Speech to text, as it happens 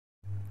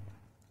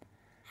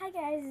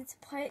Hi guys, it's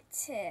part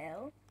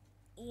 2,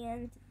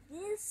 and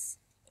this,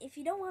 if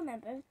you don't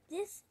remember,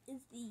 this is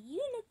the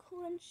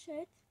unicorn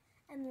shirt,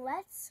 and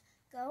let's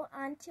go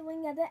on to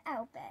another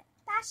outfit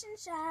fashion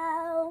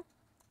show.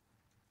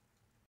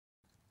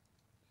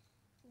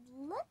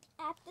 Look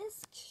at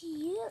this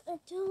cute,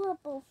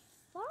 adorable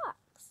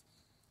fox,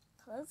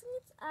 closing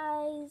its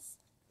eyes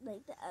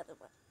like the other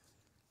one.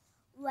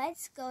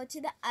 Let's go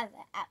to the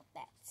other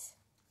outfit.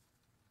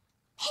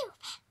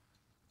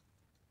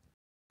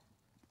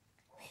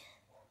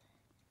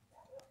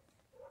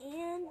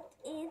 And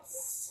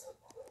it's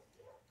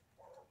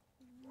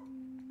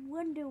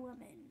Wonder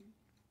Woman.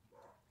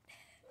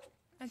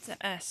 That's an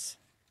S.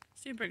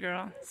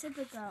 Supergirl.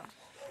 Supergirl.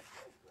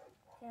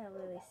 Can't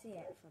really see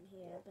it from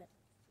here, but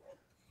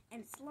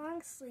and it's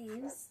long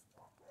sleeves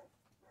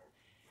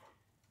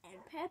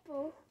and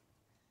purple.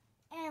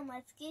 And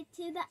let's get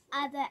to the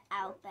other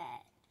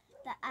outfit,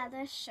 the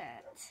other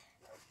shirt.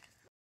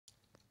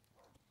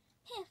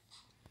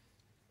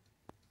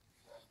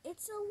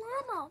 It's a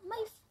llama,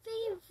 my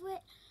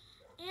favorite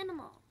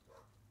animal.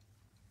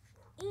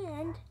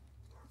 And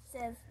it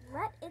says,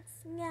 "Let it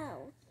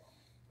snow."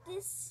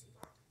 This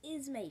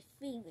is my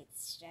favorite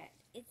shirt.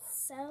 It's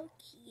so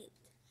cute.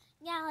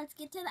 Now let's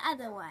get to the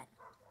other one.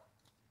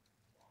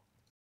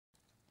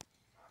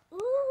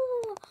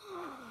 Ooh,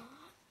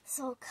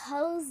 so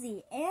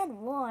cozy and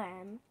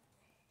warm.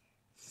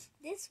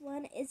 This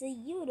one is a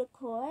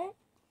unicorn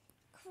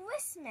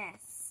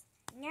Christmas.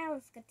 Now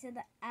let's get to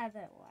the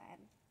other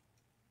one.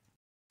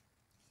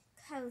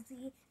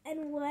 Cozy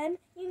and warm.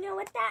 You know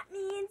what that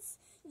means?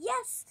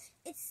 Yes,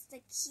 it's the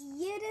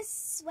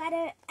cutest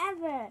sweater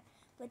ever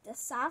with the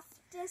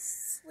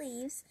softest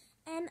sleeves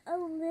and a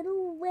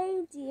little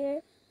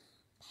reindeer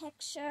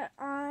picture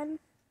on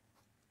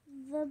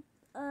the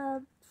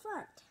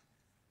front.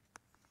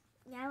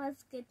 Now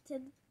let's get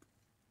to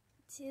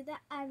the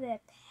other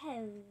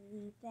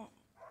cozy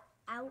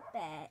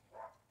outfit.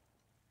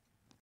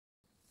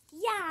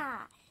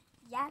 Yeah,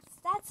 yes,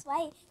 that's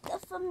right, the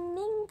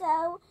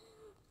flamingo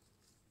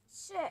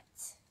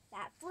shirt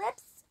that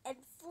flips and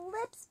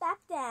flips back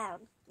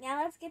down.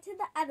 Now let's get to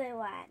the other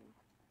one.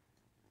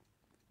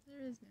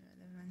 There is no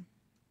other one.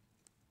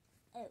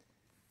 Oh.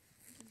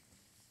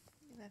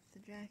 You left the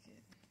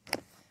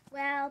jacket.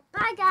 Well,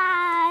 bye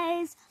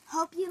guys.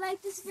 Hope you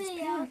like this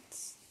video.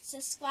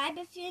 Subscribe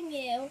if you're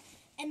new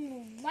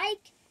and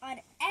like on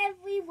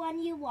every one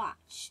you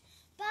watch.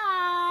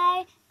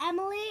 Bye.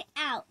 Emily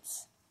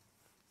out.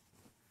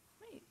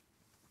 Wait.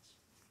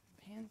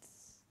 Pants.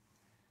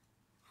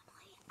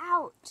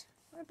 Out.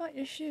 What about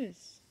your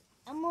shoes?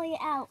 Emily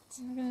out.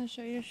 You're going to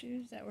show your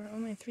shoes that were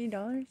only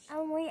 $3?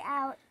 Emily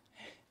out.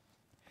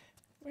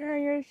 Where are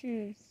your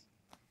shoes?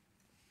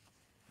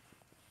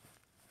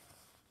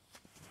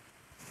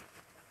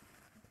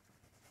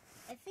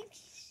 I think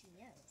she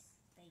knows.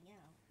 They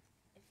know.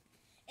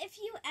 If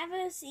you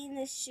ever seen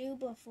this shoe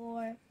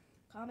before,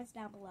 comments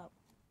down below.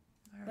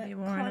 But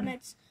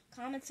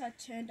comments are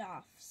turned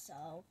off,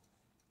 so.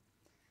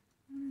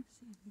 Let's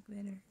see the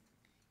glitter.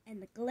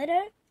 And the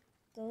glitter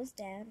goes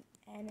down,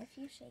 and if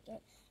you shake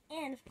it,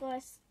 and of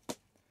course,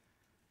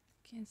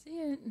 Can't see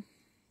it.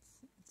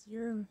 It's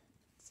in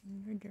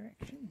your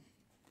direction.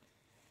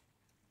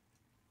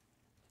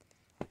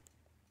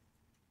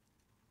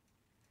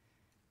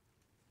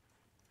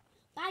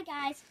 bye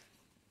guys.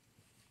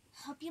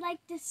 Hope you like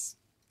this.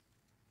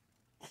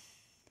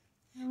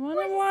 I want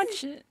to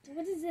watch it.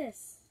 What is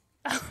this?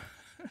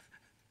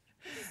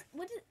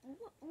 What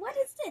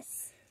is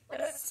this?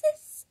 What is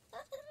this?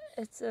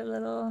 It's a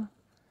little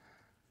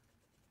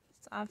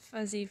soft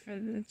fuzzy for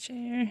the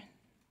chair,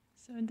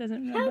 so it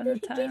doesn't rub on the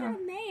tile. How did it get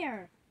on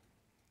there?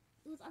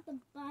 It was at the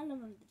bottom of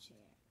the chair.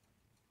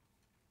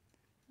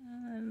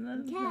 I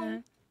love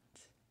that.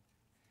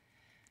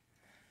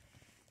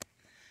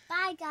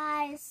 Bye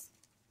guys.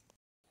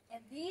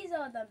 And these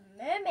are the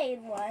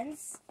mermaid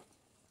ones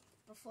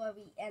before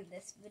we end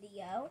this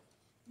video.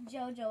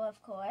 JoJo,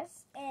 of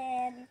course.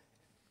 And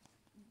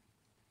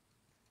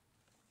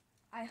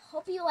I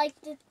hope you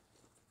liked it.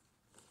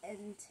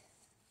 And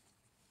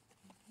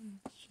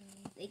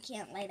they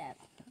can't light up.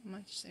 How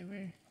much they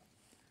were.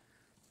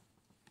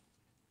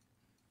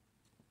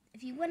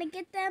 If you want to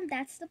get them,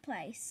 that's the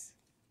price.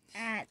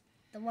 At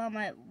the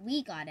Walmart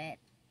we got it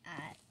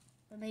at.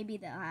 But maybe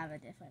they'll have a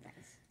different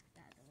price.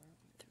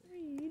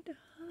 $3.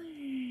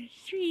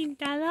 $3.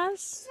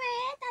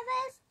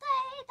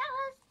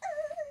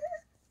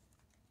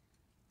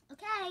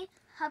 Okay,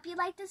 hope you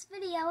like this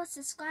video.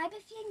 Subscribe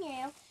if you're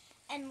new.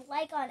 And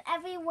like on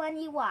every one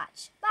you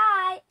watch.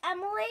 Bye.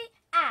 Emily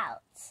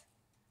out.